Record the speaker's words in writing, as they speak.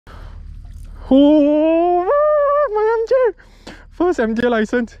Oh, my MJ! First MJ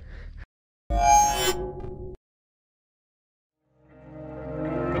license.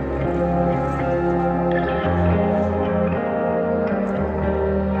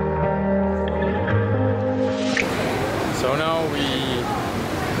 So now we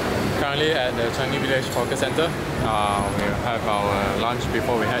currently at the Changi Village Hawker Center. We have our lunch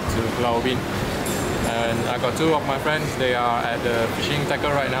before we head to Pulau Ubin. And I got two of my friends, they are at the fishing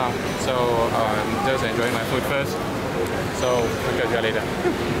tackle right now. So I'm just enjoying my food first. So I'll catch you later.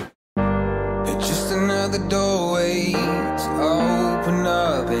 It's just another doorway to open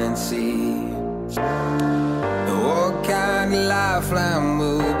up and see what kind of lifeline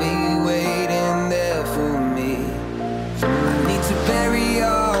will be waiting there for me. I need to bury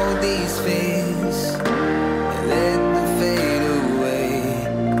all these fears and let them fade away.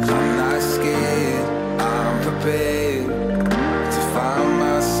 I'm not scared, I'm prepared to find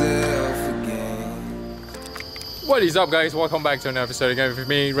myself again. What is up, guys? Welcome back to another episode again with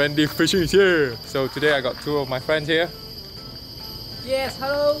me, Randy Fishing is here. So today I got two of my friends here. Yes,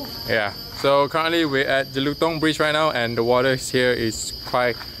 hello. Yeah, so currently we're at Jelutong Bridge right now, and the water here is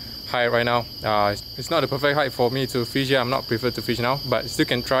quite high right now. It's not the perfect height for me to fish here. I'm not preferred to fish now, but still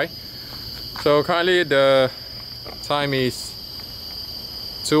can try. So currently the time is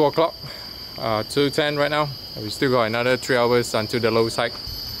 2 o'clock, 2:10 right now. We still got another 3 hours until the low tide.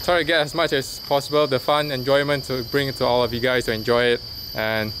 Try to get as much as possible the fun, enjoyment to bring it to all of you guys to enjoy it.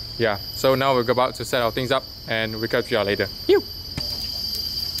 And yeah, so now we're about to set our things up and we'll catch you later. Pew!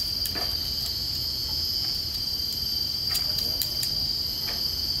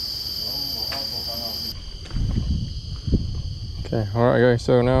 Okay, alright guys,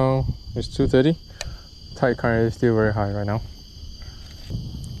 so now it's 2:30. Tide currently is still very high right now.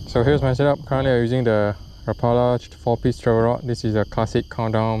 So here's my setup. Currently I'm using the Rapala 4-piece travel rod. This is a classic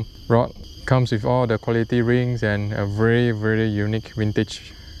countdown rod. Comes with all the quality rings and a very unique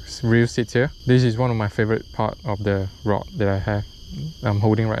vintage reel sit here. This is one of my favorite part of the rod that I'm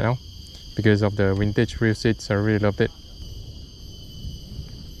holding right now. Because of the vintage reel sits, I really loved it.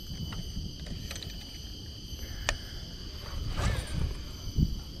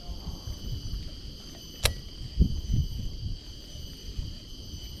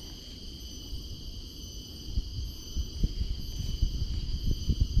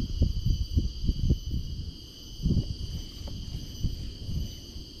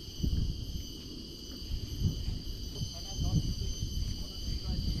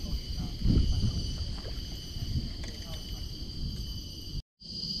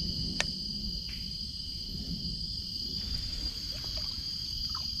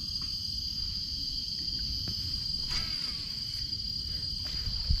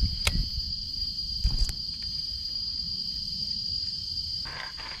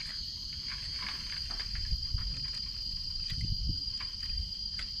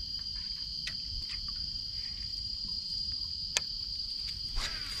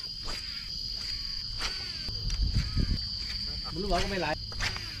 Lúc đó có may lại.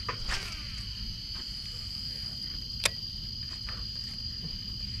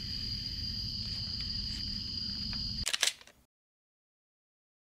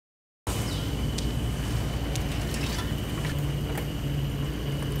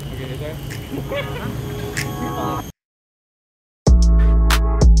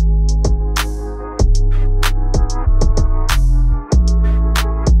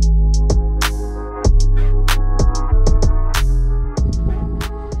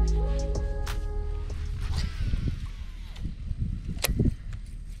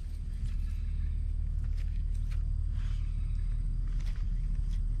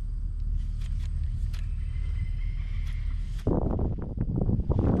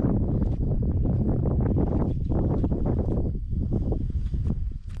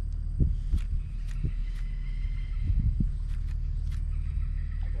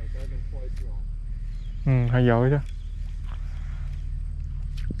 Hay giỏi chứ.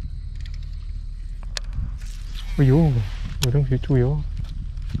 Ôi dồi, người đang phía chui yếu.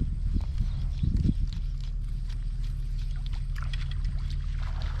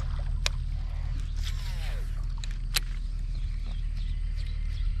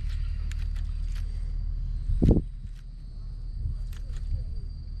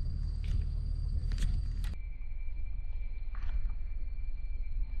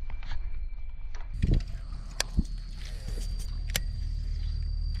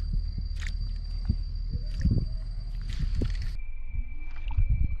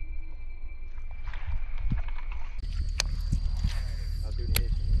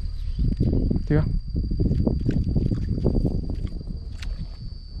 chưa.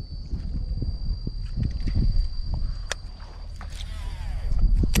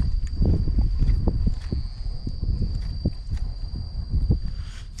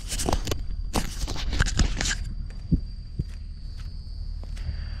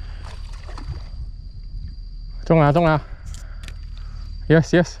 中了中了 ，yes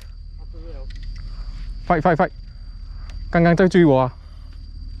yes， fight fight fight， 刚刚在追我啊，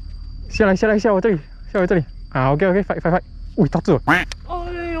下来下来下我这里下我这里啊 ，OK OK fight fight fight， 喂打住，哎呦，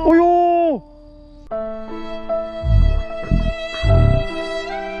哎呦，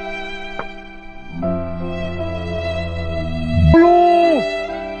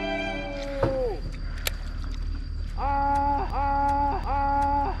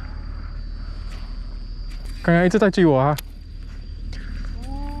刚刚一直在追我啊。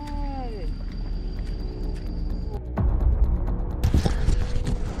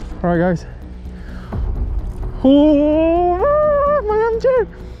Alright guys. Oh, my MJ!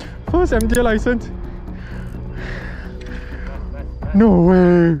 First MJ license. No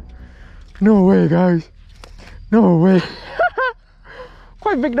way. No way guys. No way.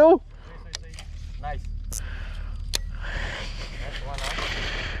 Quite big though. Nice.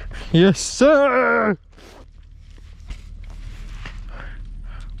 Yes sir.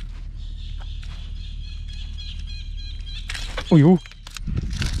 Oh you.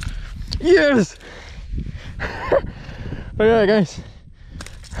 Yes. Alright guys,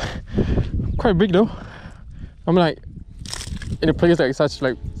 quite big though. I'm like in a place like such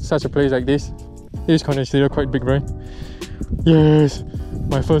a place like this. It is considered quite big, right? Yes,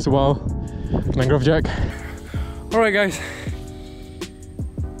 my first wild mangrove jack. Alright guys,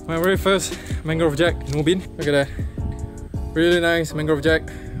 my very first mangrove jack in Ubin. Look at that, really nice mangrove jack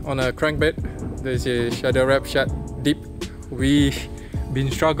on a crankbait. This is ShadowRap Shad deep. We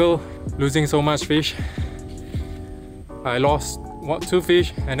been struggle losing so much fish. I lost 2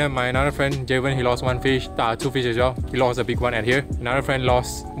 fish, and then my another friend Javen, he lost 1 fish, 2 fish as well. He lost a big one at here. Another friend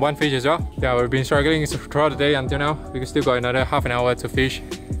lost 1 fish as well. Yeah, we've been struggling throughout the day until now. We still got another half an hour to fish.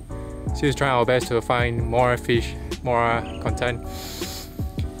 Still trying our best to find more fish, more content.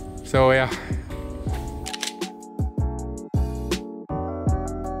 So yeah.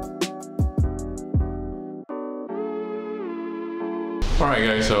 Alright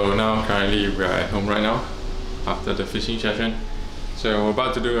guys, so now currently we are at home right now after the fishing session. So we're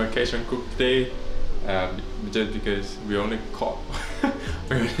about to do a catch and cook today, just because we only caught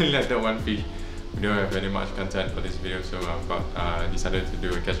we only left that 1 fish. We don't have very much content for this video, so I decided to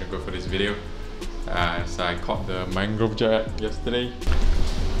do a catch and cook for this video. So I caught the mangrove jack yesterday.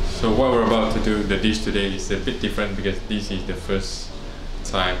 So what we're about to do, the dish today, is a bit different because this is the first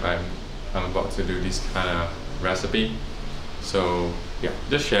time I'm about to do this kind of recipe. So yeah,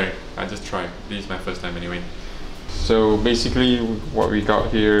 just sharing. I just tried. This is my first time anyway. So basically what we got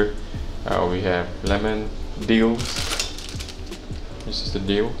here, we have lemon, dill. This is the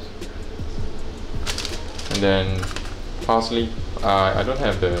dill. And then parsley. I don't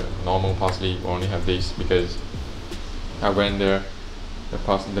have the normal parsley, I only have this because I went there,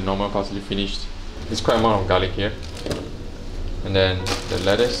 the normal parsley finished. There's quite a amount of garlic here. And then the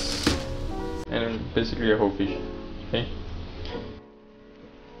lettuce. And then basically a whole fish. Okay.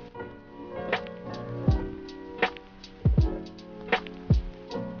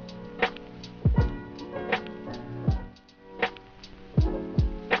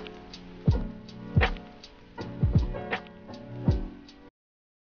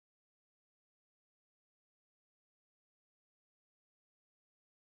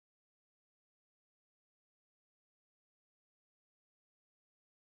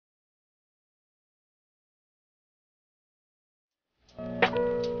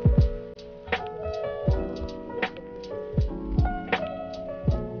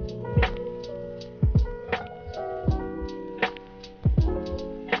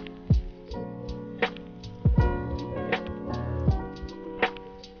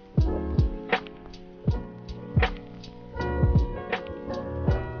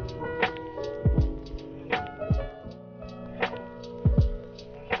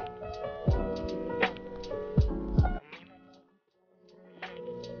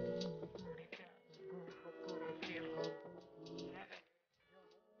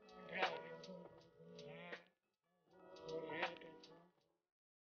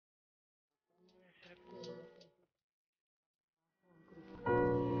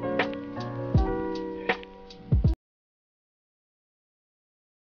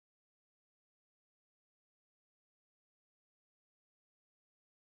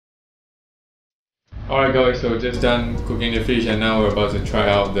 Alright guys, so just done cooking the fish and now we're about to try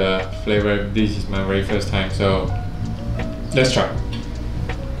out the flavor. This is my very first time, so let's try.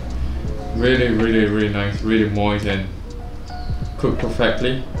 Really nice, really moist and cooked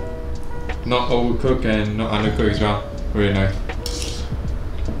perfectly. Not overcooked and not undercooked as well. Really nice.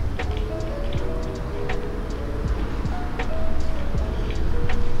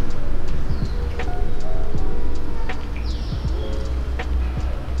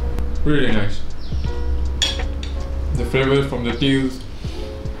 Really nice. The flavors from the teals,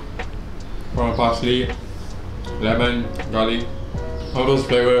 from parsley, lemon, garlic, all those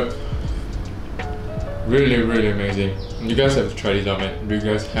flavors. Really amazing. You guys have to try this out, man. You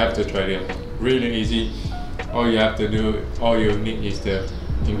guys have to try it. Really easy. All you have to do, all you need is the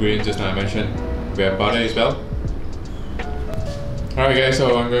ingredients just now I mentioned. We have butter as well. Alright guys,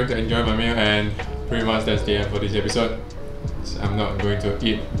 so I'm going to enjoy my meal, and pretty much that's the end for this episode. So I'm not going to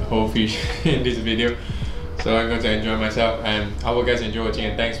eat the whole fish in this video. So I'm going to enjoy myself, and I hope you guys enjoy watching,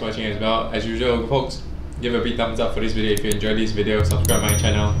 and thanks for watching as well. As usual folks, give a big thumbs up for this video if you enjoyed this video, subscribe my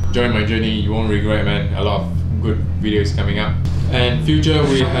channel, join my journey, you won't regret, man. A lot of good videos coming up. And future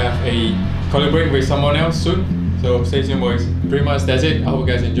we have a collaborate with someone else soon, so stay tuned boys. Pretty much that's it. I hope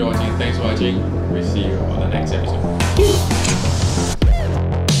you guys enjoy watching, thanks for watching. We'll see you on the next episode.